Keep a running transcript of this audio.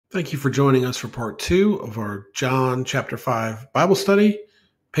Thank you for joining us for part 2 of our John chapter 5 Bible study,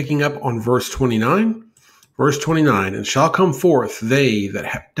 picking up on verse 29. Verse 29, and shall come forth they that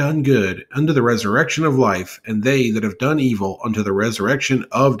have done good unto the resurrection of life, and they that have done evil unto the resurrection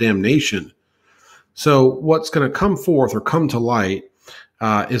of damnation. So what's going to come forth or come to light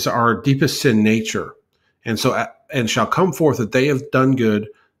is our deepest sin nature. And shall come forth that they have done good,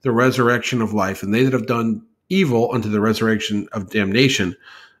 the resurrection of life, and they that have done evil unto the resurrection of damnation.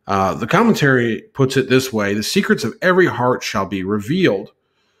 The commentary puts it this way: the secrets of every heart shall be revealed.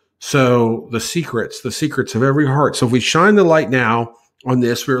 So the secrets of every heart. So if we shine the light now on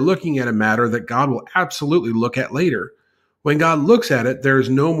this, we're looking at a matter that God will absolutely look at later. When God looks at it, there is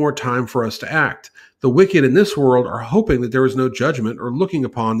no more time for us to act. The wicked in this world are hoping that there is no judgment or looking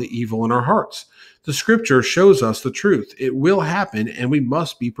upon the evil in our hearts. The scripture shows us the truth. It will happen, and we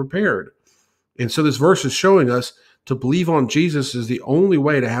must be prepared. And so this verse is showing us to believe on Jesus is the only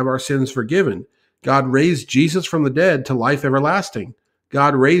way to have our sins forgiven. God raised Jesus from the dead to life everlasting.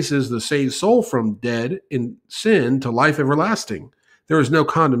 God raises the saved soul from dead in sin to life everlasting. There is no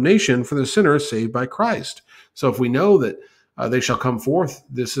condemnation for the sinner saved by Christ. So if we know that they shall come forth,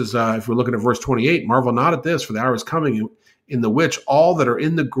 this is, if we're looking at verse 28, marvel not at this, for the hour is coming in the which all that are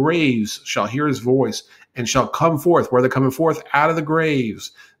in the graves shall hear his voice and shall come forth. Where they're coming forth? Out of the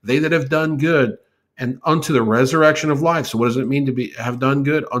graves. They that have done good, and unto the resurrection of life. So what does it mean to have done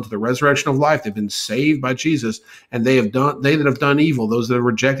good? Unto the resurrection of life. They've been saved by Jesus, and they that have done evil, those that have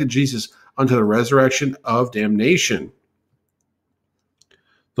rejected Jesus, unto the resurrection of damnation.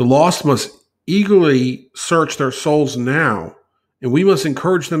 The lost must eagerly search their souls now, and we must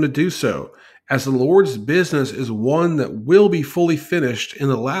encourage them to do so, as the Lord's business is one that will be fully finished in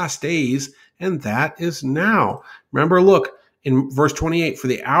the last days, and that is now. Remember, look, in verse 28, for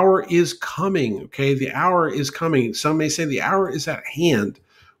the hour is coming, okay? The hour is coming. Some may say the hour is at hand.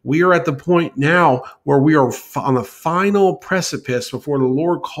 We are at the point now where we are on the final precipice before the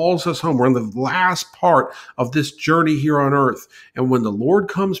Lord calls us home. We're in the last part of this journey here on earth. And when the Lord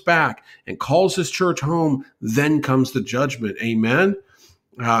comes back and calls his church home, then comes the judgment. Amen?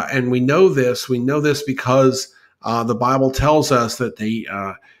 And we know this. We know this because the Bible tells us that the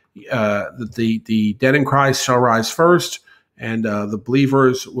dead in Christ shall rise first, and the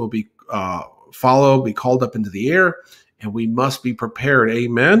believers will be followed, be called up into the air, and we must be prepared.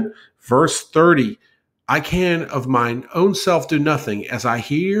 Amen. Verse 30, I can of mine own self do nothing. As I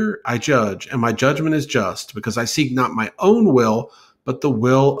hear, I judge, and my judgment is just, because I seek not my own will, but the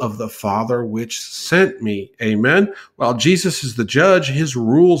will of the Father which sent me. Amen. While Jesus is the judge, his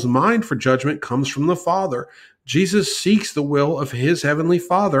rules mind for judgment comes from the Father. Jesus seeks the will of his heavenly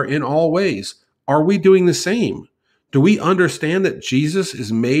Father in all ways. Are we doing the same? Do we understand that Jesus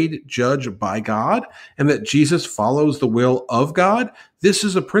is made judge by God and that Jesus follows the will of God? This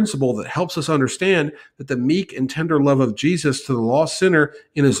is a principle that helps us understand that the meek and tender love of Jesus to the lost sinner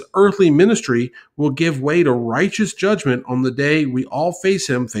in his earthly ministry will give way to righteous judgment on the day we all face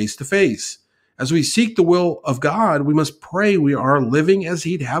him face to face. As we seek the will of God, we must pray we are living as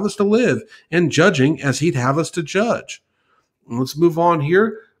he'd have us to live and judging as he'd have us to judge. Let's move on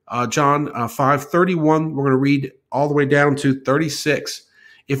here. John 5:31, we're going to read all the way down to 36.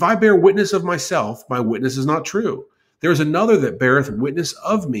 If I bear witness of myself, my witness is not true. There is another that beareth witness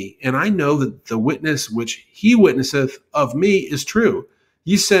of me, and I know that the witness which he witnesseth of me is true.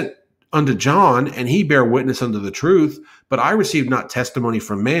 Ye sent unto John, and he bare witness unto the truth, but I received not testimony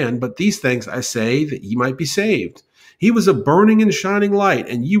from man, but these things I say that ye might be saved. He was a burning and shining light,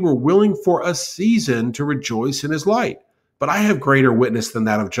 and ye were willing for a season to rejoice in his light. But I have greater witness than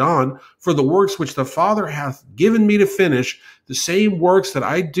that of John, for the works which the Father hath given me to finish, the same works that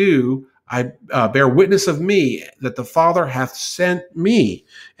I do, I bear witness of me, that the Father hath sent me.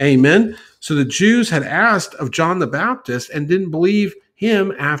 Amen. So the Jews had asked of John the Baptist and didn't believe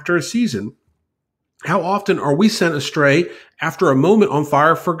him after a season. How often are we sent astray after a moment on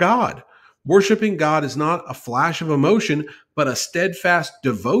fire for God? Worshiping God is not a flash of emotion, but a steadfast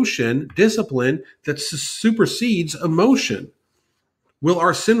devotion, discipline that supersedes emotion. Will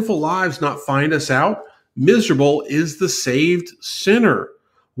our sinful lives not find us out? Miserable is the saved sinner.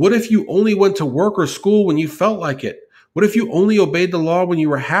 What if you only went to work or school when you felt like it? What if you only obeyed the law when you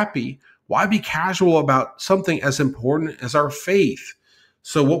were happy? Why be casual about something as important as our faith?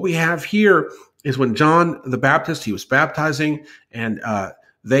 So what we have here is when John the Baptist, he was baptizing, and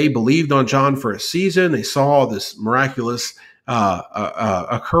they believed on John for a season. They saw this miraculous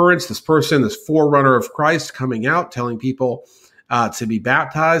occurrence, this person, this forerunner of Christ coming out, telling people to be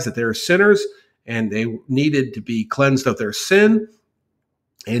baptized, that they're sinners, and they needed to be cleansed of their sin.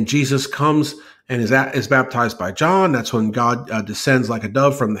 And Jesus comes and is baptized by John. That's when God descends like a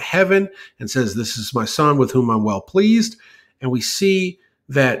dove from the heaven and says, "This is my son with whom I'm well pleased." And we see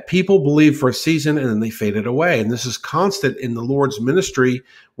that people believe for a season and then they faded away. And this is constant in the Lord's ministry,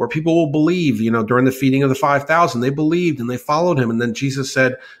 where people will believe, during the feeding of the 5,000, they believed and they followed him. And then Jesus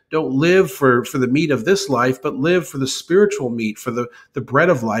said, don't live for the meat of this life, but live for the spiritual meat, for the bread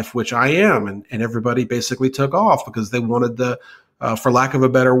of life, which I am. And everybody basically took off because they wanted for lack of a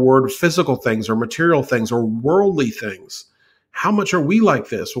better word, physical things or material things or worldly things. How much are we like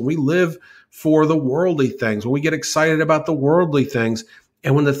this when we live for the worldly things, when we get excited about the worldly things?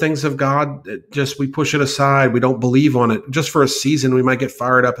 And when the things of God, we push it aside, we don't believe on it. Just for a season, we might get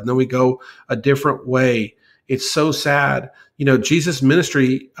fired up and then we go a different way. It's so sad. Jesus'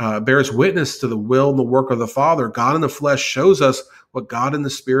 ministry bears witness to the will and the work of the Father. God in the flesh shows us what God in the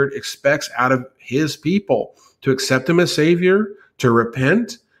Spirit expects out of his people: to accept him as Savior, to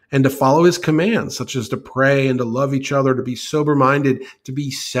repent, and to follow his commands, such as to pray and to love each other, to be sober-minded, to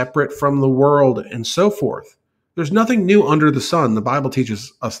be separate from the world, and so forth. There's nothing new under the sun. The Bible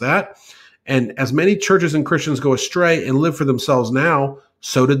teaches us that. And as many churches and Christians go astray and live for themselves now,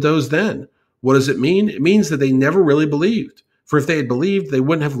 so did those then. What does it mean? It means that they never really believed. For if they had believed, they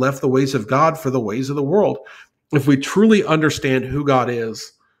wouldn't have left the ways of God for the ways of the world. If we truly understand who God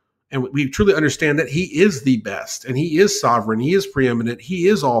is, and we truly understand that he is the best, and he is sovereign, he is preeminent, he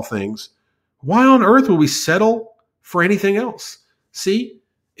is all things, why on earth would we settle for anything else? See,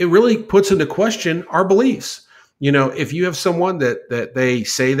 it really puts into question our beliefs. If you have someone that they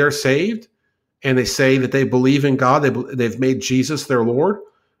say they're saved and they say that they believe in God, they've made Jesus their Lord,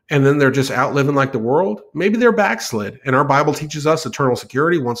 and then they're just out living like the world, maybe they're backslid. And our Bible teaches us eternal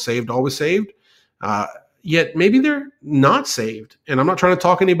security, once saved, always saved. Yet maybe they're not saved. And I'm not trying to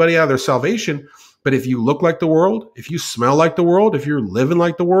talk anybody out of their salvation, but if you look like the world, if you smell like the world, if you're living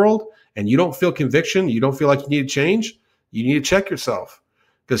like the world, and you don't feel conviction, you don't feel like you need to change, you need to check yourself.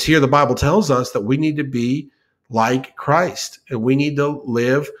 Because here the Bible tells us that we need to be like Christ, and we need to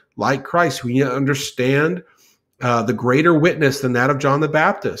live like Christ. We need to understand the greater witness than that of John the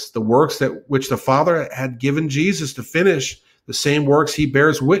Baptist, the works which the Father had given Jesus to finish, the same works he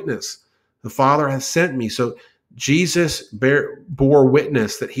bears witness. The Father has sent me. So Jesus bore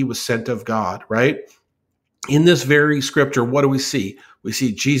witness that he was sent of God, right? In this very scripture, what do we see? We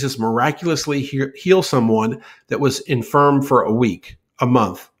see Jesus miraculously heal someone that was infirm for a week, a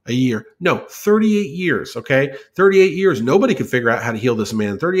month, a year. No, 38 years, okay? 38 years. Nobody could figure out how to heal this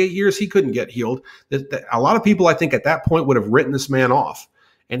man. 38 years, he couldn't get healed. A lot of people, I think, at that point would have written this man off.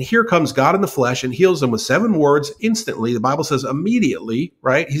 And here comes God in the flesh and heals him with 7 words instantly. The Bible says immediately,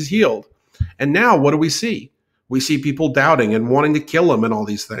 right? He's healed. And now what do we see? We see people doubting and wanting to kill him and all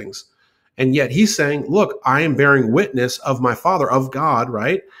these things. And yet he's saying, look, I am bearing witness of my Father, of God,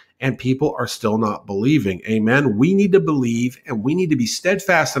 right? And people are still not believing. Amen. We need to believe, and we need to be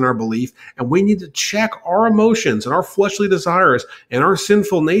steadfast in our belief, and we need to check our emotions and our fleshly desires and our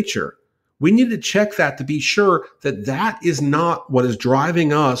sinful nature. We need to check that to be sure that that is not what is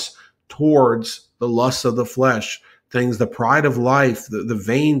driving us towards the lusts of the flesh, things, the pride of life, the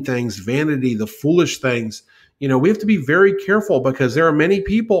vain things, vanity, the foolish things. We have to be very careful, because there are many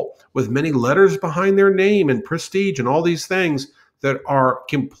people with many letters behind their name and prestige and all these things that are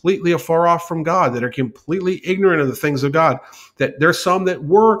completely afar off from God, that are completely ignorant of the things of God, that there's some that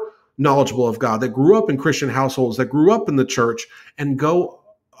were knowledgeable of God, that grew up in Christian households, that grew up in the church, and go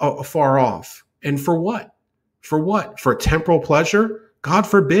afar off. And for what? For what? For temporal pleasure? God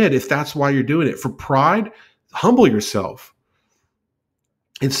forbid, if that's why you're doing it. For pride? Humble yourself.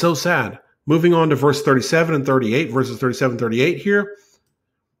 It's so sad. Moving on to verse 37 and 38, verses 37 and 38 here.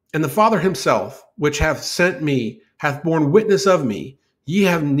 And the Father himself, which hath sent me, hath borne witness of me. Ye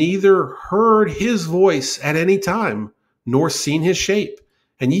have neither heard his voice at any time, nor seen his shape.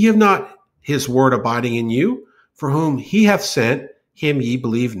 And ye have not his word abiding in you, for whom he hath sent, him ye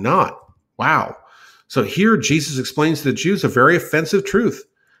believe not. Wow. So here Jesus explains to the Jews a very offensive truth.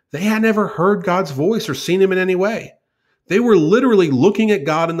 They had never heard God's voice or seen him in any way. They were literally looking at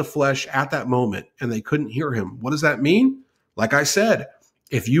God in the flesh at that moment, and they couldn't hear him. What does that mean? Like I said,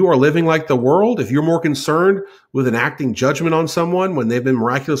 if you are living like the world, if you're more concerned with enacting judgment on someone when they've been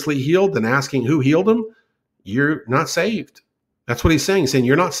miraculously healed than asking who healed them, you're not saved. That's what he's saying. He's saying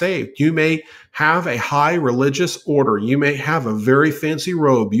you're not saved. You may have a high religious order. You may have a very fancy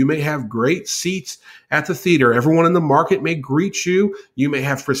robe. You may have great seats at the theater. Everyone in the market may greet you. You may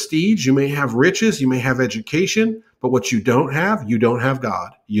have prestige. You may have riches. You may have education. But what you don't have God.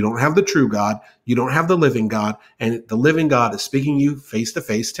 You don't have the true God. You don't have the living God. And the living God is speaking you face to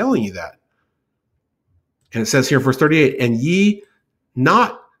face, telling you that. And it says here, verse 38, and ye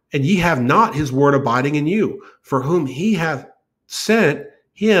not and ye have not his word abiding in you. For whom he hath sent,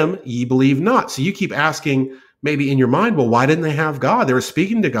 him ye believe not. So you keep asking, maybe in your mind, well, why didn't they have God? They were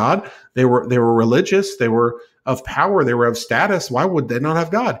speaking to God. They were religious. They were of power. They were of status. Why would they not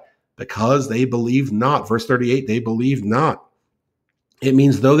have God? Because they believed not. Verse 38, they believed not. It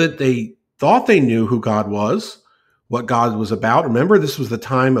means though that they thought they knew who God was, what God was about. Remember, this was the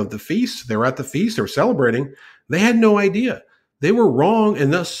time of the feast. They were at the feast. They were celebrating. They had no idea. They were wrong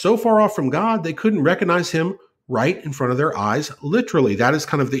and thus so far off from God, they couldn't recognize him right in front of their eyes. Literally, that is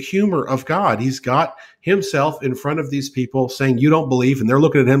kind of the humor of God. He's got himself in front of these people saying, you don't believe. And they're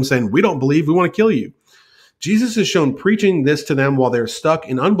looking at him saying, we don't believe. We want to kill you. Jesus is shown preaching this to them while they're stuck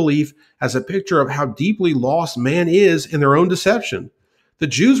in unbelief as a picture of how deeply lost man is in their own deception. The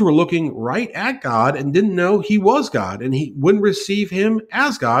Jews were looking right at God and didn't know he was God, and he wouldn't receive him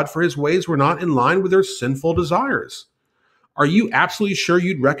as God, for his ways were not in line with their sinful desires. Are you absolutely sure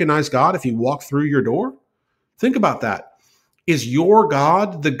you'd recognize God if he walked through your door? Think about that. Is your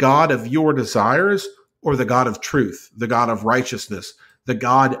God the God of your desires or the God of truth, the God of righteousness, the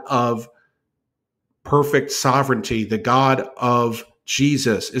God of perfect sovereignty, the God of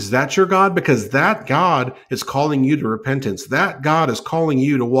Jesus? Is that your God? Because that God is calling you to repentance. That God is calling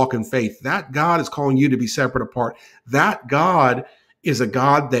you to walk in faith. That God is calling you to be separate apart. That God is a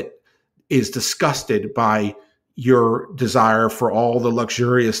God that is disgusted by your desire for all the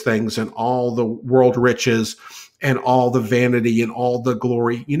luxurious things and all the world riches and all the vanity and all the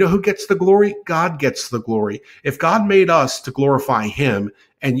glory. You know who gets the glory? God gets the glory. If God made us to glorify him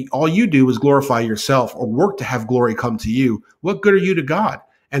and all you do is glorify yourself or work to have glory come to you, what good are you to God?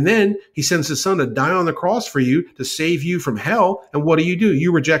 And then he sends his son to die on the cross for you to save you from hell. And what do?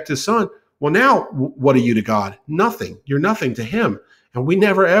 You reject his son. Well, now what are you to God? Nothing. You're nothing to him. And we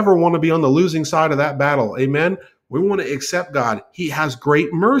never, ever want to be on the losing side of that battle. Amen. We want to accept God. He has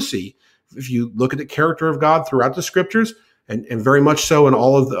great mercy. If you look at the character of God throughout the scriptures, and very much so in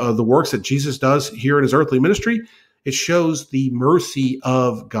all of the works that Jesus does here in his earthly ministry, it shows the mercy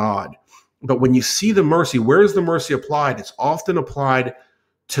of God. But when you see the mercy, where is the mercy applied? It's often applied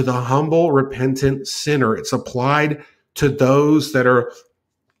to the humble, repentant sinner. It's applied to those that are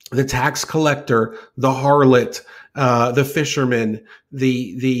the tax collector, the harlot, the fisherman,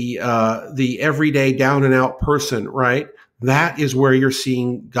 the everyday down and out person, right? That is where you're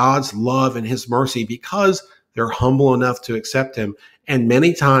seeing God's love and his mercy because they're humble enough to accept him. And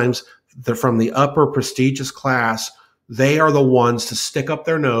many times they're from the upper prestigious class. They are the ones to stick up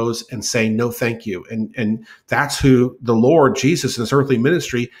their nose and say, no, thank you. And that's who the Lord Jesus in his earthly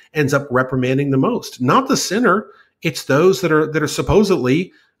ministry ends up reprimanding the most. Not the sinner. It's those that are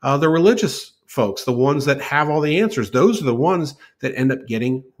supposedly the religious folks, the ones that have all the answers. Those are the ones that end up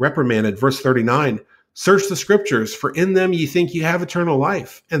getting reprimanded. Verse 39, search the scriptures, for in them ye think you have eternal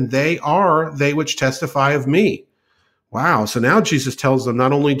life, and they are they which testify of me. Wow. So now Jesus tells them,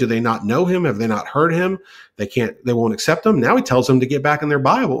 not only do they not know him, have they not heard him, they won't accept him. Now he tells them to get back in their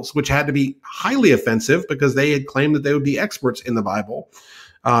Bibles, which had to be highly offensive because they had claimed that they would be experts in the Bible.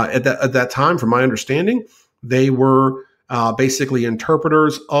 At that time, from my understanding, they were basically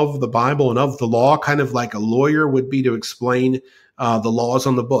interpreters of the Bible and of the law, kind of like a lawyer would be to explain the laws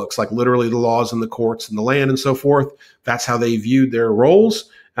on the books, like literally the laws in the courts and the land and so forth. That's how they viewed their roles.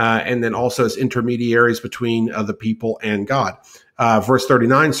 And then also as intermediaries between the people and God. Verse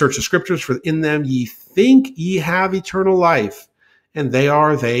 39, search the scriptures, for in them ye think ye have eternal life, and they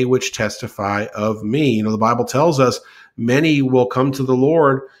are they which testify of me. You know, the Bible tells us many will come to the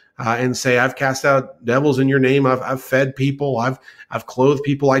Lord and say, I've cast out devils in your name. I've fed people. I've clothed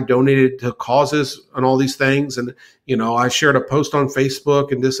people. I donated to causes and all these things. And, you know, I shared a post on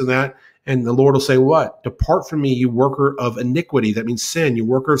Facebook and this and that. And the Lord will say, what? Depart from me, you worker of iniquity. That means sin, you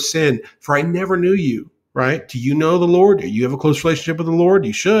worker of sin, for I never knew you, right? Do you know the Lord? Do you have a close relationship with the Lord?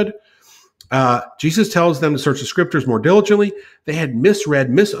 You should. Jesus tells them to search the scriptures more diligently. They had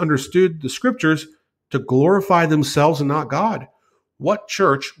misunderstood the scriptures to glorify themselves and not God. What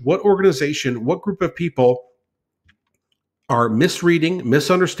church, what organization, what group of people are misreading,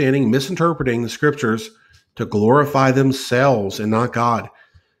 misunderstanding, misinterpreting the scriptures to glorify themselves and not God?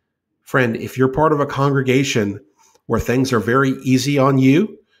 Friend, if you're part of a congregation where things are very easy on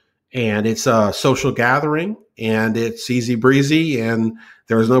you and it's a social gathering and it's easy breezy and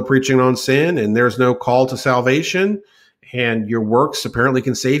there's no preaching on sin and there's no call to salvation and your works apparently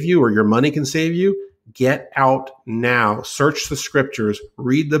can save you or your money can save you, get out now. Search the scriptures,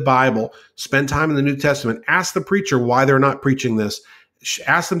 read the Bible, spend time in the New Testament, ask the preacher why they're not preaching this.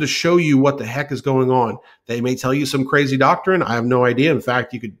 Ask them to show you what the heck is going on. They may tell you some crazy doctrine. I have no idea. In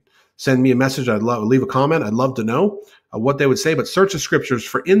fact, you could send me a message. Leave a comment. I'd love to know. what they would say, but search the scriptures,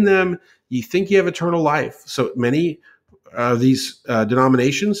 for in them ye think ye have eternal life. So many these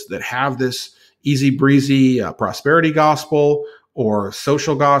denominations that have this easy breezy prosperity gospel or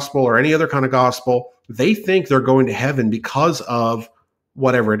social gospel or any other kind of gospel, they think they're going to heaven because of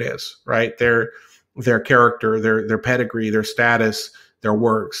whatever it is, right? Their character, their pedigree, their status, their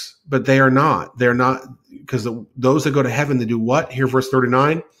works, but they are not. They're not, because those that go to heaven, they do what? Here, verse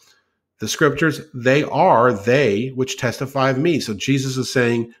 39, the scriptures, they are they which testify of me. So Jesus is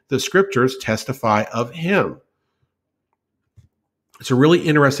saying the scriptures testify of him. It's a really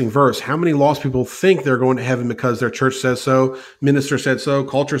interesting verse. How many lost people think they're going to heaven because their church says so, minister said so,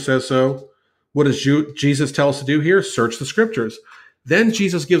 culture says so? What does Jesus tell us to do here? Search the scriptures. Then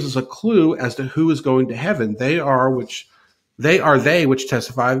Jesus gives us a clue as to who is going to heaven. They are they which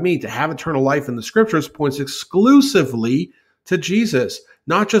testify of me. To have eternal life in the scriptures points exclusively to Jesus,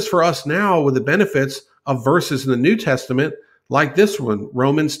 not just for us now with the benefits of verses in the New Testament, like this one,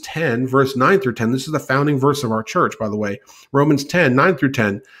 Romans 10, verse 9 through 10. This is the founding verse of our church, by the way. Romans 10, 9 through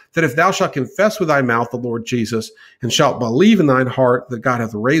 10. That if thou shalt confess with thy mouth the Lord Jesus, and shalt believe in thine heart that God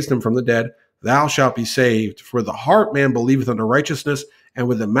hath raised him from the dead, thou shalt be saved. For the heart man believeth unto righteousness, and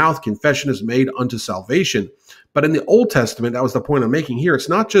with the mouth confession is made unto salvation. But in the Old Testament, that was the point I'm making here, it's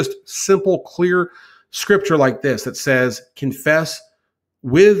not just simple, clear scripture like this that says, confess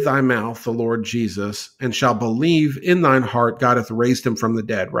with thy mouth the Lord Jesus, and shall believe in thine heart God hath raised him from the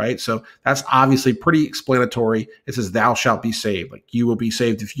dead, right? So that's obviously pretty explanatory. It says, thou shalt be saved. Like, you will be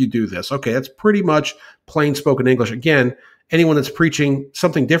saved if you do this. Okay, that's pretty much plain spoken English. Again, anyone that's preaching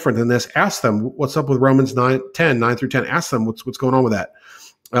something different than this, ask them, what's up with Romans 9 through 10? Ask them what's going on with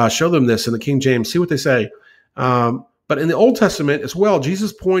that. Show them this in the King James. See what they say. But in the Old Testament as well,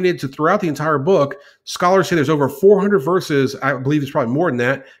 Jesus pointed to, throughout the entire book, scholars say there's over 400 verses, I believe it's probably more than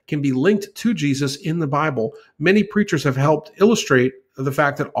that, can be linked to Jesus in the Bible. Many preachers have helped illustrate the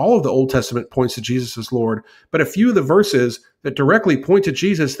fact that all of the Old Testament points to Jesus as Lord. But a few of the verses that directly point to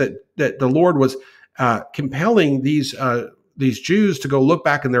Jesus, that the Lord was compelling these Jews to go look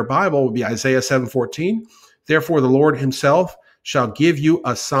back in their Bible, would be Isaiah 7:14. Therefore the Lord himself shall give you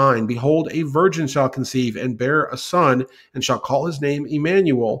a sign. Behold, a virgin shall conceive and bear a son, and shall call his name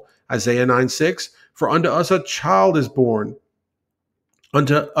Emmanuel. Isaiah 9:6. For unto us a child is born,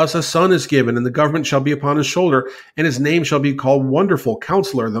 unto us a son is given, and the government shall be upon his shoulder, and his name shall be called Wonderful,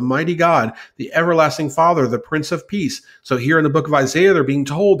 Counselor, the Mighty God, the Everlasting Father, the Prince of Peace. So here in the book of Isaiah, they're being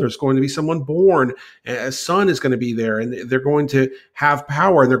told there's going to be someone born, a son is going to be there, and they're going to have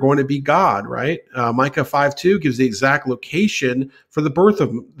power, and they're going to be God, right? Micah 5:2 gives the exact location for the birth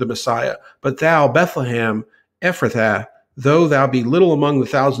of the Messiah. But thou, Bethlehem, Ephrathah, though thou be little among the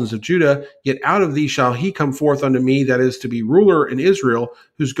thousands of Judah, yet out of thee shall he come forth unto me, that is to be ruler in Israel,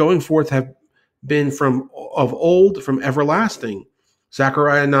 whose going forth have been from of old, from everlasting.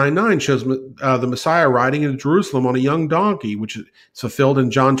 Zechariah 9:9 shows the Messiah riding into Jerusalem on a young donkey, which is fulfilled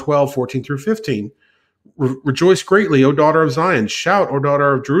in John 12:14 through 15. Rejoice greatly, O daughter of Zion. Shout, O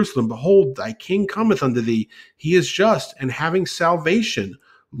daughter of Jerusalem. Behold, thy king cometh unto thee. He is just and having salvation,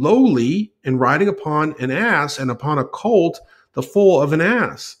 lowly, and riding upon an ass, and upon a colt, the foal of an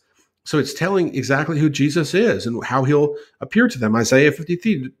ass. So it's telling exactly who Jesus is and how he'll appear to them. Isaiah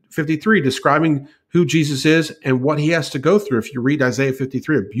 53 describing who Jesus is and what he has to go through. If you read Isaiah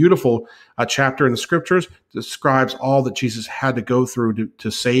 53, a beautiful chapter in the scriptures, describes all that Jesus had to go through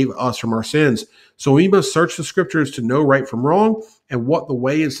to save us from our sins. So we must search the scriptures to know right from wrong, and what the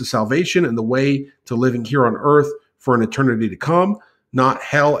way is to salvation and the way to living here on earth for an eternity to come. Not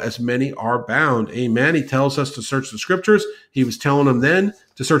hell, as many are bound. Amen. He tells us to search the scriptures. He was telling them then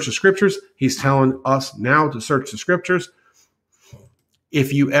to search the scriptures. He's telling us now to search the scriptures.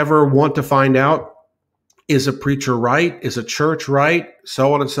 If you ever want to find out, is a preacher right? Is a church right?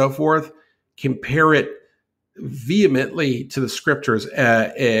 So on and so forth. Compare it vehemently to the scriptures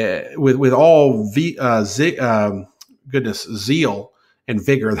with all zeal and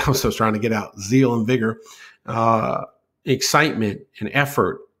vigor. That was what I was trying to get out. Zeal and vigor. Excitement and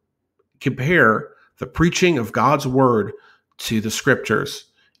effort. Compare the preaching of God's word to the scriptures.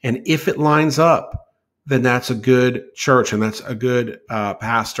 And if it lines up, then that's a good church, and that's a good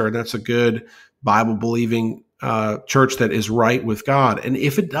pastor, and that's a good Bible-believing church that is right with God. And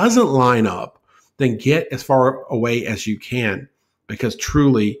if it doesn't line up, then get as far away as you can, because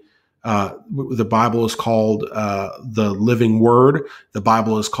truly the Bible is called the living word. The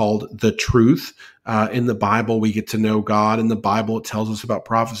Bible is called the truth. In the Bible, we get to know God. In the Bible, it tells us about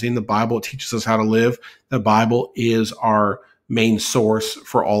prophecy. In the Bible, it teaches us how to live. The Bible is our main source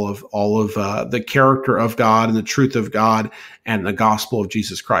for all of the character of God and the truth of God and the gospel of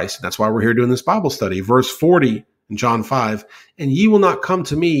Jesus Christ. And that's why we're here doing this Bible study. Verse 40 in John 5, and ye will not come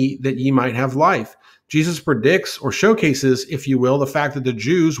to me that ye might have life. Jesus predicts or showcases, if you will, the fact that the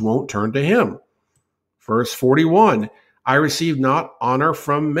Jews won't turn to him. Verse 41, I receive not honor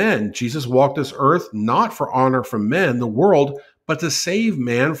from men. Jesus walked this earth not for honor from men, the world, but to save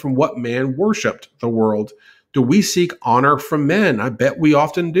man from what man worshiped, the world. Do we seek honor from men? I bet we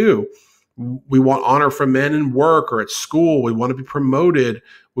often do. We want honor from men in work or at school. We want to be promoted.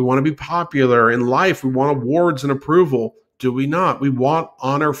 We want to be popular in life. We want awards and approval. Do we not? We want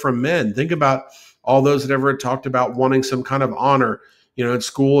honor from men. Think about all those that ever talked about wanting some kind of honor. You know, at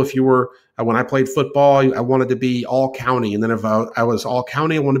school, if you were, when I played football, I wanted to be all county. And then if I was all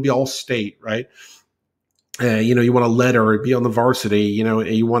county, I wanted to be all state, right? You want a letter or be on the varsity,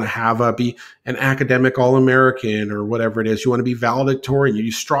 you want to have be an academic All-American or whatever it is. You want to be valedictorian.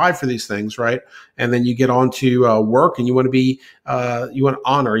 You strive for these things, right? And then you get on to work and you want to be, you want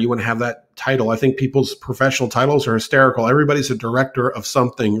honor. You want to have that title. I think people's professional titles are hysterical. Everybody's a director of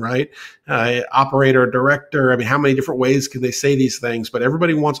something, right? Operator, director. I mean, how many different ways can they say these things? But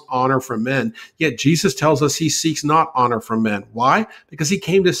everybody wants honor from men. Yet Jesus tells us he seeks not honor from men. Why? Because he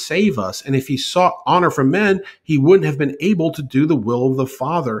came to save us. And if he sought honor from men, he wouldn't have been able to do the will of the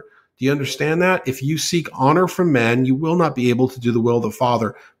Father. Do you understand that? If you seek honor from men, you will not be able to do the will of the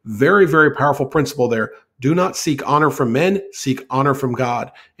Father. Very, very powerful principle there. Do not seek honor from men, seek honor from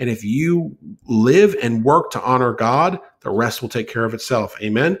God. And if you live and work to honor God, the rest will take care of itself.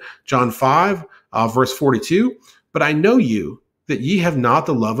 Amen. John 5, verse 42. But I know you, that ye have not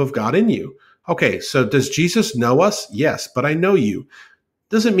the love of God in you. Okay, so does Jesus know us? Yes, but I know you.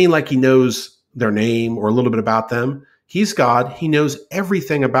 Doesn't mean like he knows their name or a little bit about them. He's God. He knows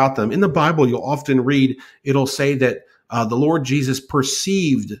everything about them. In the Bible, you'll often read, it'll say that the Lord Jesus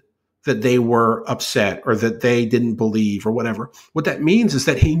perceived that they were upset or that they didn't believe or whatever. What that means is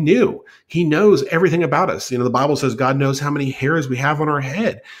that he knew. He knows everything about us. The Bible says God knows how many hairs we have on our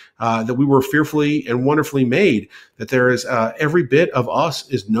head, that we were fearfully and wonderfully made, that there is every bit of us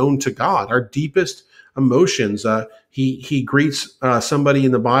is known to God, our deepest emotions. He greets somebody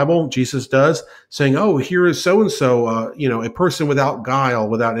in the Bible, Jesus does, saying, oh, here is so-and-so, a person without guile,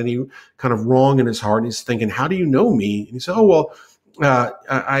 without any kind of wrong in his heart. And he's thinking, how do you know me? And he said, oh, well,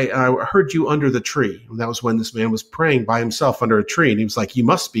 I heard you under the tree. And that was when this man was praying by himself under a tree. And he was like, you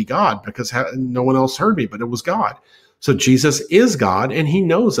must be God, because no one else heard me, but it was God. So Jesus is God, and he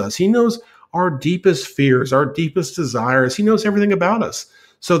knows us. He knows our deepest fears, our deepest desires. He knows everything about us.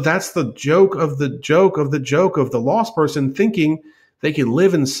 So that's the joke of the joke of the joke of the lost person thinking they can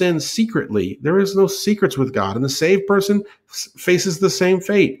live in sin secretly. There is no secrets with God. And the saved person faces the same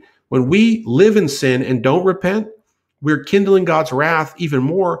fate. When we live in sin and don't repent, we're kindling God's wrath even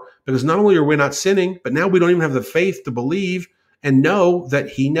more, because not only are we not sinning, but now we don't even have the faith to believe and know that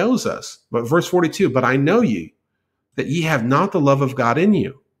he knows us. But verse 42, but I know you, that ye have not the love of God in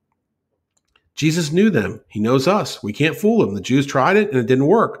you. Jesus knew them. He knows us. We can't fool him. The Jews tried it and it didn't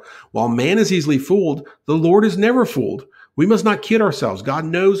work. While man is easily fooled, the Lord is never fooled. We must not kid ourselves. God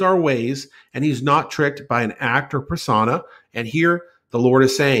knows our ways, and he's not tricked by an act or persona. And here the Lord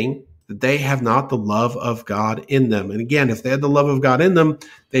is saying that they have not the love of God in them. And again, if they had the love of God in them,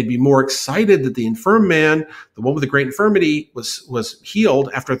 they'd be more excited that the infirm man, the one with the great infirmity, was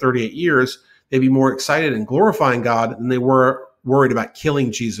healed after 38 years. They'd be more excited and glorifying God than they were worried about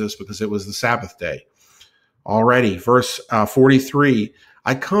killing Jesus because it was the Sabbath day. Alrighty, verse 43,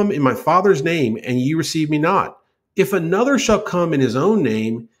 I come in my Father's name, and ye receive me not. If another shall come in his own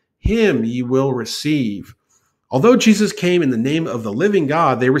name, him ye will receive. Although Jesus came in the name of the living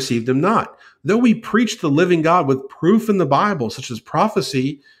God, they received him not. Though we preach the living God with proof in the Bible, such as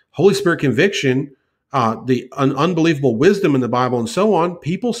prophecy, Holy Spirit conviction, the unbelievable wisdom in the Bible, and so on,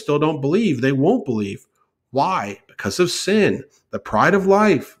 people still don't believe. They won't believe. Why? Because of sin, the pride of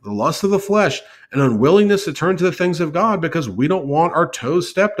life, the lust of the flesh, and unwillingness to turn to the things of God, because we don't want our toes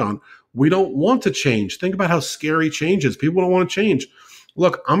stepped on. We don't want to change. Think about how scary change is. People don't want to change.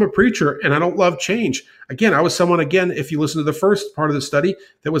 Look, I'm a preacher and I don't love change. Again, I was someone, if you listen to the first part of the study,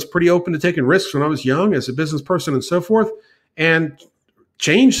 that was pretty open to taking risks when I was young as a business person and so forth. And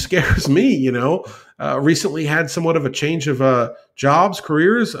change scares me, recently had somewhat of a change of jobs,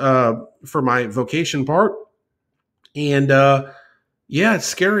 careers for my vocation part. And it's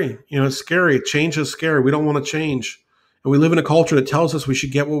scary. It's scary. Change is scary. We don't want to change. And we live in a culture that tells us we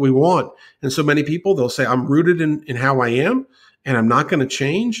should get what we want. And so many people, they'll say, I'm rooted in how I am, and I'm not going to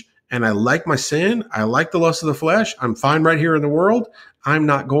change. And I like my sin. I like the lust of the flesh. I'm fine right here in the world. I'm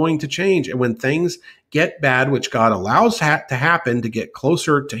not going to change. And when things get bad, which God allows to happen to get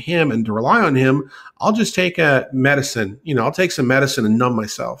closer to him and to rely on him, I'll just take a medicine. I'll take some medicine and numb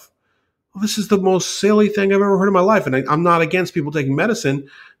myself. Well, this is the most silly thing I've ever heard in my life. And I'm not against people taking medicine,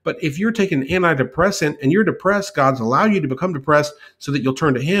 but if you're taking an antidepressant and you're depressed, God's allowed you to become depressed so that you'll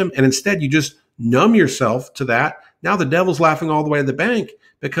turn to him. And instead you just numb yourself to that. Now the devil's laughing all the way to the bank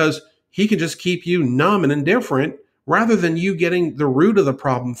because he can just keep you numb and indifferent rather than you getting the root of the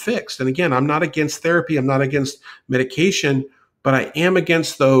problem fixed. And again, I'm not against therapy. I'm not against medication, but I am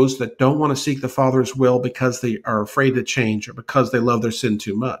against those that don't want to seek the Father's will because they are afraid to change or because they love their sin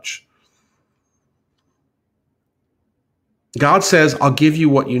too much. God says, I'll give you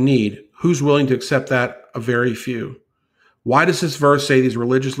what you need. Who's willing to accept that? A very few. Why does this verse say these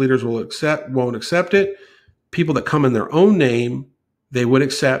religious leaders won't accept it? People that come in their own name, they would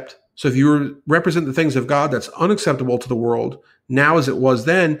accept. So if you represent the things of God, that's unacceptable to the world now as it was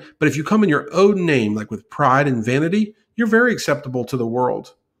then. But if you come in your own name, like with pride and vanity, you're very acceptable to the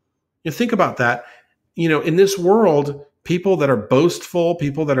world. You think about that. In this world, people that are boastful,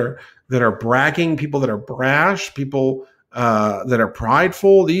 people that are bragging, people that are brash, people that are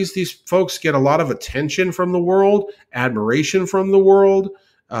prideful, these folks get a lot of attention from the world, admiration from the world,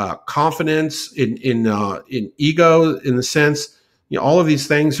 confidence in ego, in the sense, all of these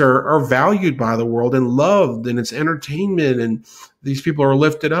things are valued by the world and loved, and it's entertainment, and these people are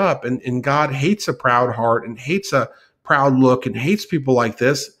lifted up, and God hates a proud heart and hates a proud look and hates people like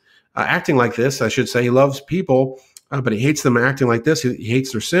this, acting like this, I should say. He loves people, but he hates them acting like this. He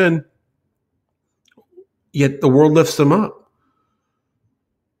hates their sin. Yet the world lifts them up.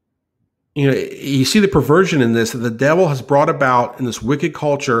 You see the perversion in this, that the devil has brought about in this wicked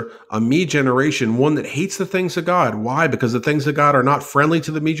culture a me generation, one that hates the things of God. Why? Because the things of God are not friendly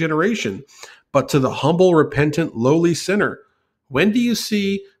to the me generation, but to the humble, repentant, lowly sinner. When do you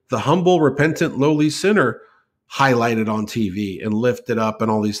see the humble, repentant, lowly sinner highlighted on TV and lifted up and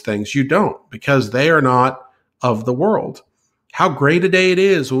all these things? You don't, because they are not of the world. How great a day it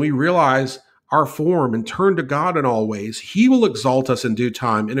is when we realize our form and turn to God in all ways. He will exalt us in due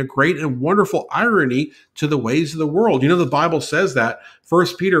time in a great and wonderful irony to the ways of the world. The Bible says that,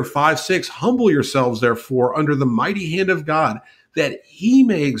 1 Peter 5:6, humble yourselves, therefore, under the mighty hand of God, that he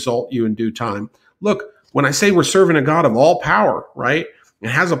may exalt you in due time. Look, when I say we're serving a God of all power, right, and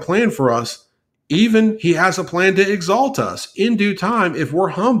has a plan for us, even he has a plan to exalt us in due time if we're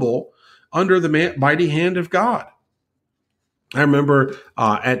humble under the mighty hand of God. I remember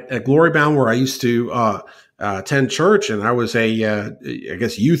at Glory Bound, where I used to attend church, and I was I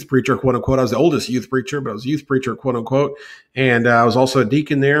guess, youth preacher, quote unquote. I was the oldest youth preacher, but I was a youth preacher, quote unquote. And I was also a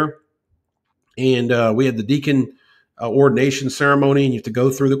deacon there. And we had the deacon ordination ceremony, and you have to go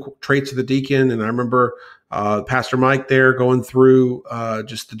through the traits of the deacon. And I remember Pastor Mike there going through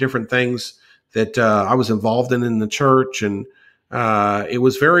just the different things that I was involved in the church. And it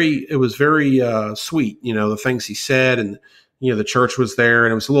was very sweet, the things he said, and the church was there,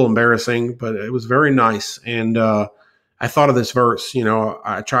 and it was a little embarrassing, but it was very nice. And I thought of this verse.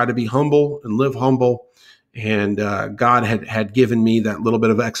 I try to be humble and live humble, and God had given me that little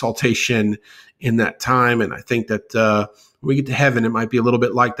bit of exaltation in that time. And I think that when we get to heaven, it might be a little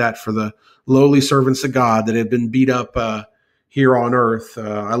bit like that for the lowly servants of God that have been beat up here on earth.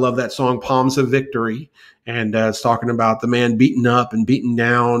 I love that song, Palms of Victory. And it's talking about the man beaten up and beaten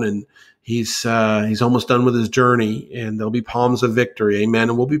down, and he's almost done with his journey, and there'll be palms of victory. Amen.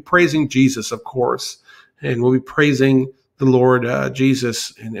 And we'll be praising Jesus, of course, and we'll be praising the Lord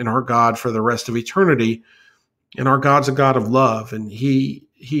Jesus and our God for the rest of eternity. And our God's a God of love, and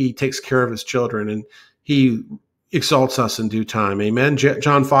he takes care of his children, and he exalts us in due time. Amen.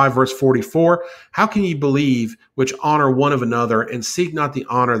 John 5, verse 44. How can ye believe which honor one of another, and seek not the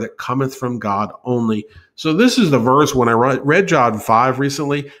honor that cometh from God only? So this is the verse when I read John 5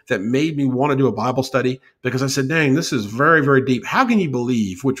 recently that made me want to do a Bible study, because I said, dang, this is very, very deep. How can ye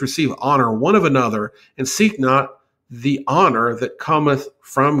believe which receive honor one of another, and seek not the honor that cometh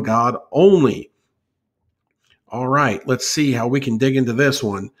from God only? All right, let's see how we can dig into this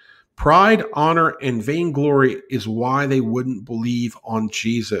one. Pride, honor, and vainglory is why they wouldn't believe on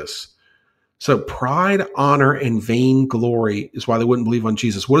Jesus. So pride, honor, and vainglory is why they wouldn't believe on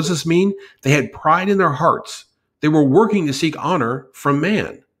Jesus. What does this mean? They had pride in their hearts. They were working to seek honor from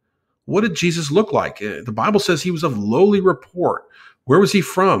man. What did Jesus look like? The Bible says he was of lowly report. Where was he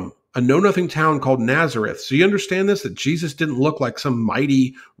from? A know-nothing town called Nazareth. So you understand this, that Jesus didn't look like some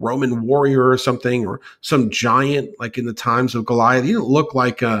mighty Roman warrior or something, or some giant like in the times of Goliath. He didn't look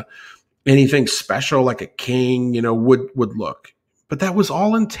like anything special like a king, would look. But that was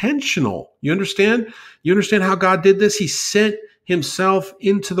all intentional. You understand? You understand how God did this? He sent himself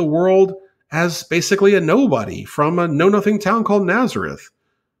into the world as basically a nobody from a know-nothing town called Nazareth.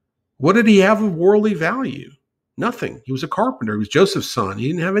 What did he have of worldly value? Nothing. He was a carpenter. He was Joseph's son. He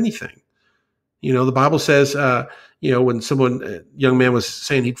didn't have anything. The Bible says, when a young man was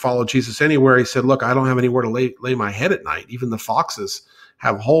saying he'd follow Jesus anywhere, he said, look, I don't have anywhere to lay my head at night. Even the foxes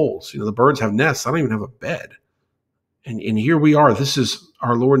have holes. The birds have nests. I don't even have a bed. And here we are. This is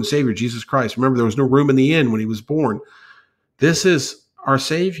our Lord and Savior, Jesus Christ. Remember, there was no room in the inn when he was born. This is our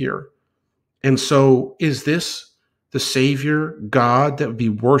Savior. And so is this the Savior God that would be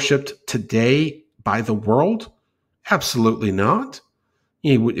worshiped today by the world? Absolutely not.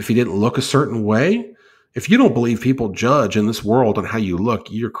 If he didn't look a certain way, if you don't believe people judge in this world on how you look,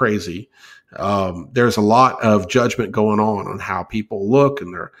 you're crazy. There's a lot of judgment going on how people look.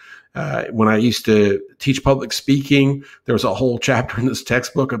 And when I used to teach public speaking, there was a whole chapter in this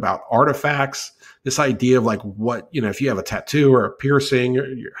textbook about artifacts. This idea of if you have a tattoo or a piercing, or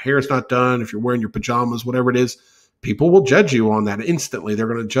your hair's not done, if you're wearing your pajamas, whatever it is, people will judge you on that instantly. They're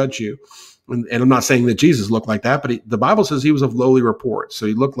going to judge you. And I'm not saying that Jesus looked like that, but the Bible says he was of lowly report. So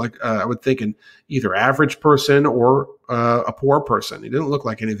he looked like, I would think, an either average person or a poor person. He didn't look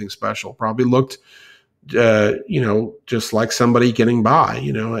like anything special. Probably looked, just like somebody getting by,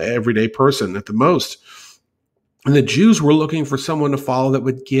 everyday person at the most. And the Jews were looking for someone to follow that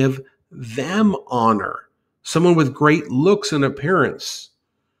would give them honor, someone with great looks and appearance.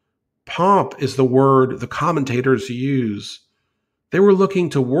 Pomp is the word the commentators use. They were looking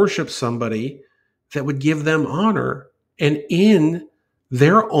to worship somebody that would give them honor, and in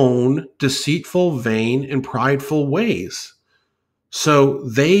their own deceitful, vain, and prideful ways. So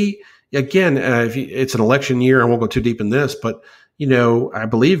they, again, it's an election year, I won't go too deep in this, but, I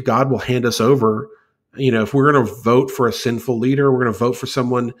believe God will hand us over. If we're going to vote for a sinful leader, we're going to vote for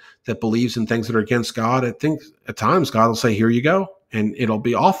someone that believes in things that are against God. I think at times God will say, here you go. And it'll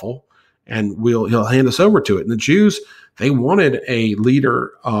be awful. And he'll hand us over to it. And the Jews, they wanted a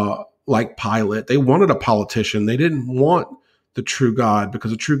leader like Pilate. They wanted a politician. They didn't want the true God,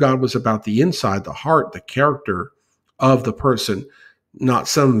 because the true God was about the inside, the heart, the character of the person, not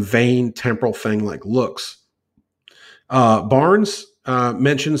some vain temporal thing like looks. Barnes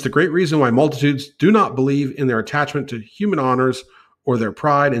mentions the great reason why multitudes do not believe in their attachment to human honors or their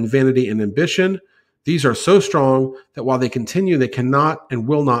pride and vanity and ambition. These are so strong that while they continue, they cannot and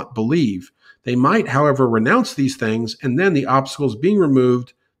will not believe. They might, however, renounce these things, and then the obstacles being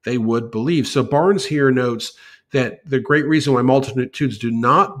removed, they would believe. So Barnes here notes that the great reason why multitudes do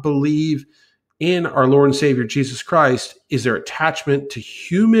not believe in our Lord and Savior Jesus Christ is their attachment to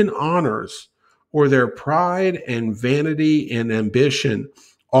human honors or their pride and vanity and ambition.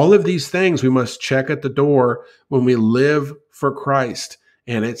 All of these things we must check at the door when we live for Christ.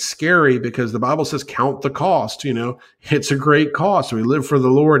 And it's scary because the Bible says, count the cost. It's a great cost. We live for the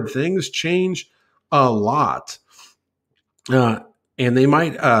Lord. Things change a lot. And they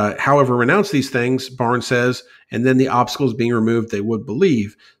might, however, renounce these things, Barnes says, and then the obstacles being removed, they would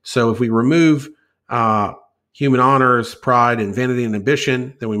believe. So if we remove human honors, pride, and vanity and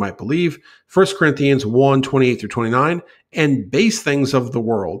ambition, then we might believe. 1 Corinthians 1:28-29, and base things of the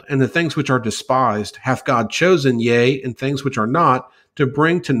world, and the things which are despised, hath God chosen, yea, and things which are not, to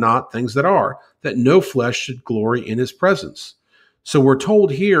bring to naught things that are, that no flesh should glory in his presence. So we're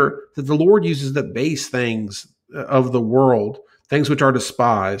told here that the Lord uses the base things of the world, things which are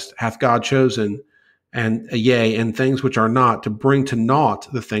despised, hath God chosen, and yea, and things which are not, to bring to naught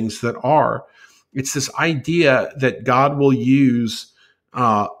the things that are. It's this idea that God will use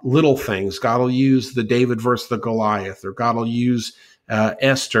little things. God will use the David versus the Goliath, or God will use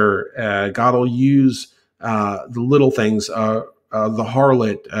Esther. God will use the little things, the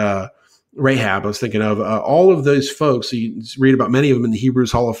harlot, Rahab. I was thinking of all of those folks. You read about many of them in the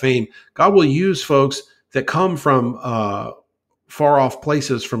Hebrews Hall of Fame. God will use folks that come from far off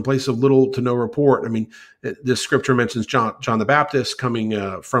places, from places of little to no report. I mean, this scripture mentions John the Baptist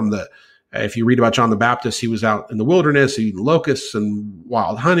coming from the. If you read about John the Baptist, he was out in the wilderness eating locusts and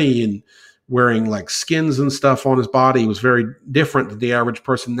wild honey and wearing like skins and stuff on his body. He was very different than the average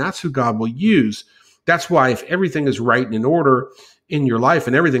person. That's who God will use. That's why if everything is right and in order in your life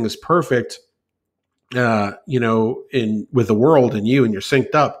and everything is perfect, with the world and you and you're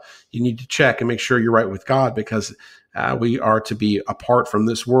synced up, you need to check and make sure you're right with God, because we are to be apart from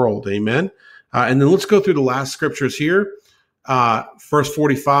this world. Amen. And then let's go through the last scriptures here. Verse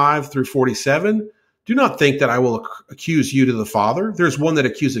 45 through 47. Do not think that I will accuse you to the Father. There's one that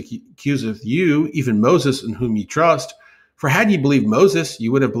accuseth you, even Moses, in whom ye trust. For had ye believed Moses, ye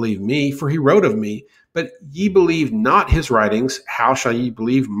would have believed me, for he wrote of me. But ye believe not his writings. How shall ye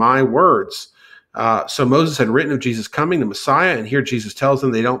believe my words? So Moses had written of Jesus coming, the Messiah, and here Jesus tells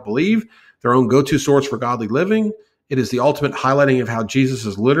them they don't believe. Their own go-to source for godly living. It is the ultimate highlighting of how Jesus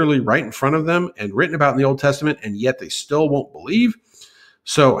is literally right in front of them and written about in the Old Testament, and yet they still won't believe.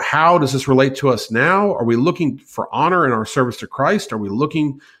 So how does this relate to us now? Are we looking for honor in our service to Christ? Are we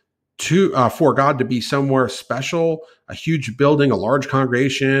looking for God to be somewhere special, a huge building, a large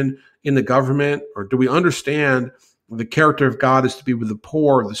congregation in the government? Or do we understand the character of God is to be with the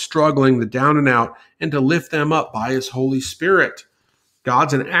poor, the struggling, the down and out, and to lift them up by his Holy Spirit?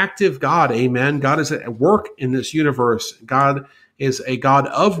 God's an active God, amen. God is at work in this universe. God is a God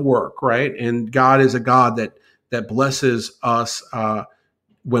of work, right? And God is a God that blesses us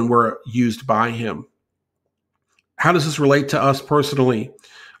when we're used by him. How does this relate to us personally?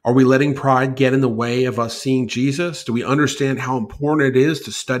 Are we letting pride get in the way of us seeing Jesus? Do we understand how important it is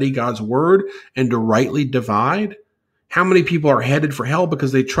to study God's word and to rightly divide? How many people are headed for hell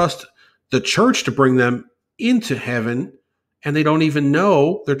because they trust the church to bring them into heaven and they don't even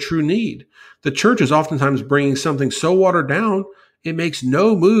know their true need? The church is oftentimes bringing something so watered down, it makes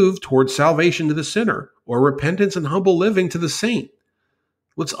no move towards salvation to the sinner or repentance and humble living to the saint.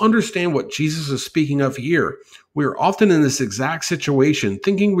 Let's understand what Jesus is speaking of here. We are often in this exact situation,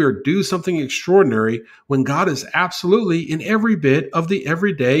 thinking we are due something extraordinary when God is absolutely in every bit of the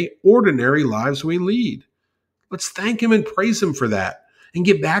everyday, ordinary lives we lead. Let's thank him and praise him for that and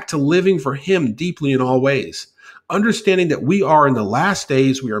get back to living for him deeply in all ways. Understanding that we are in the last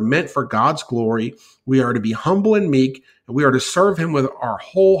days, we are meant for God's glory. We are to be humble and meek, and we are to serve him with our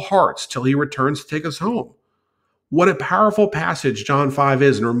whole hearts till he returns to take us home. What a powerful passage John 5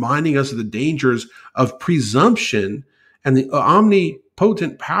 is in reminding us of the dangers of presumption and the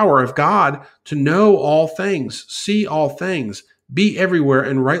omnipotent power of God to know all things, see all things, be everywhere,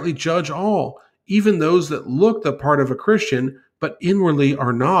 and rightly judge all, even those that look the part of a Christian, but inwardly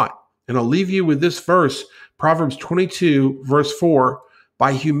are not. And I'll leave you with this verse, Proverbs 22, verse 4.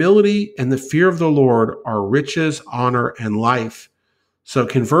 By humility and the fear of the Lord are riches, honor, and life. So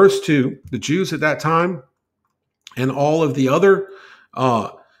converse to the Jews at that time and all of the other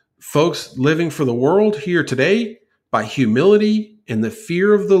folks living for the world here today. By humility and the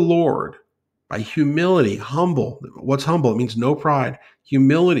fear of the Lord, by humility, humble. What's humble? It means no pride.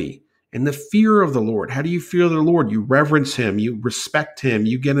 Humility and the fear of the Lord. How do you fear the Lord? You reverence him, you respect him,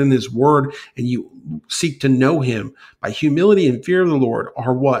 you get in his word, and you seek to know him. By humility and fear of the Lord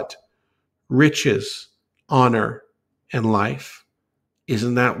are what? Riches, honor, and life.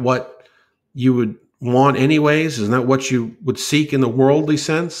 Isn't that what you would want anyways? Isn't that what you would seek in the worldly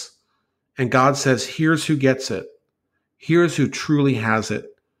sense? And God says, here's who gets it. Here's who truly has it.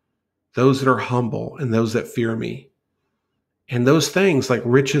 Those that are humble and those that fear me. And those things like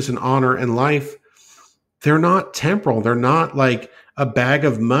riches and honor and life, they're not temporal. They're not like a bag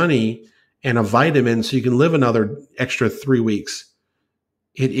of money and a vitamin so you can live another extra 3 weeks.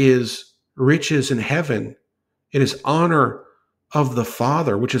 It is riches in heaven. It is honor of the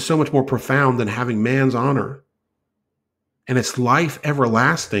Father, which is so much more profound than having man's honor. And it's life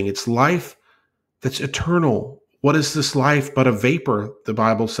everlasting. It's life that's eternal. What is this life but a vapor, the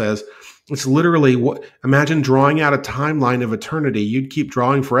Bible says? It's literally what, imagine drawing out a timeline of eternity. You'd keep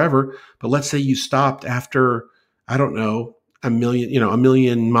drawing forever, but let's say you stopped after, I don't know, a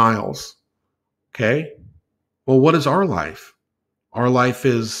million miles. Okay? Well, what is our life? Our life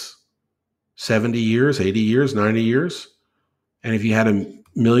is 70 years, 80 years, 90 years. And if you had a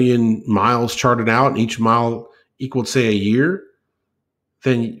million miles charted out and each mile equaled, say, a year,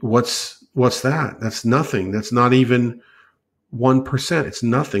 then what's that? That's nothing. That's not even 1%. It's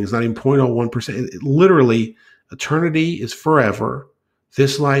nothing. It's not even 0.01%. Literally, eternity is forever.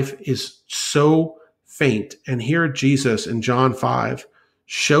 This life is so faint. And here Jesus in John 5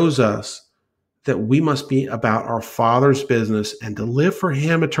 shows us that we must be about our Father's business, and to live for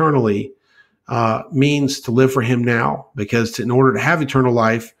him eternally means to live for him now, because in order to have eternal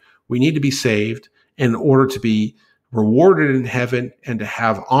life, we need to be saved. And in order to be rewarded in heaven and to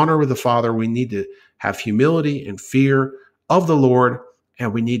have honor with the Father, we need to have humility and fear of the Lord,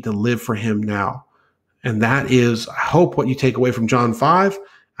 and we need to live for him now. And that is, I hope, what you take away from John 5.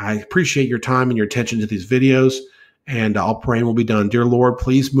 I appreciate your time and your attention to these videos, and I'll pray and we'll be done. Dear Lord,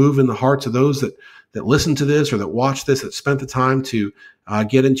 please move in the hearts of those that listen to this or that watch this, that spent the time to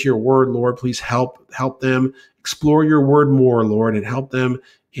get into your word. Lord, please help them explore your word more, Lord, and help them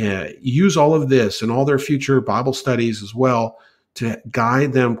use all of this and all their future Bible studies as well to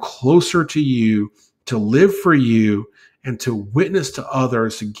guide them closer to you, to live for you, and to witness to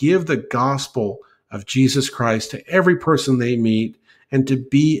others, to give the gospel of Jesus Christ to every person they meet, and to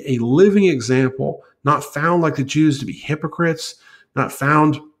be a living example, not found like the Jews to be hypocrites, not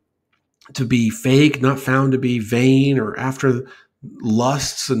found to be fake, not found to be vain or after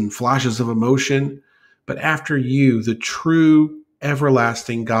lusts and flashes of emotion, but after you, the true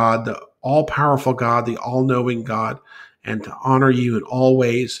everlasting God, the all-powerful God, the all-knowing God. and to honor you in all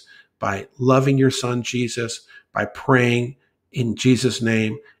ways by loving your son, Jesus, by praying in Jesus'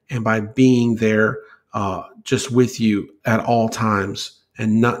 name, and by being there just with you at all times,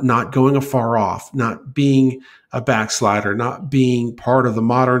 and not going afar off, not being a backslider, not being part of the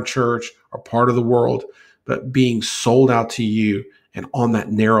modern church or part of the world, but being sold out to you and on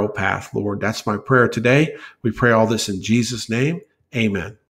that narrow path, Lord. That's my prayer today. We pray all this in Jesus' name. Amen.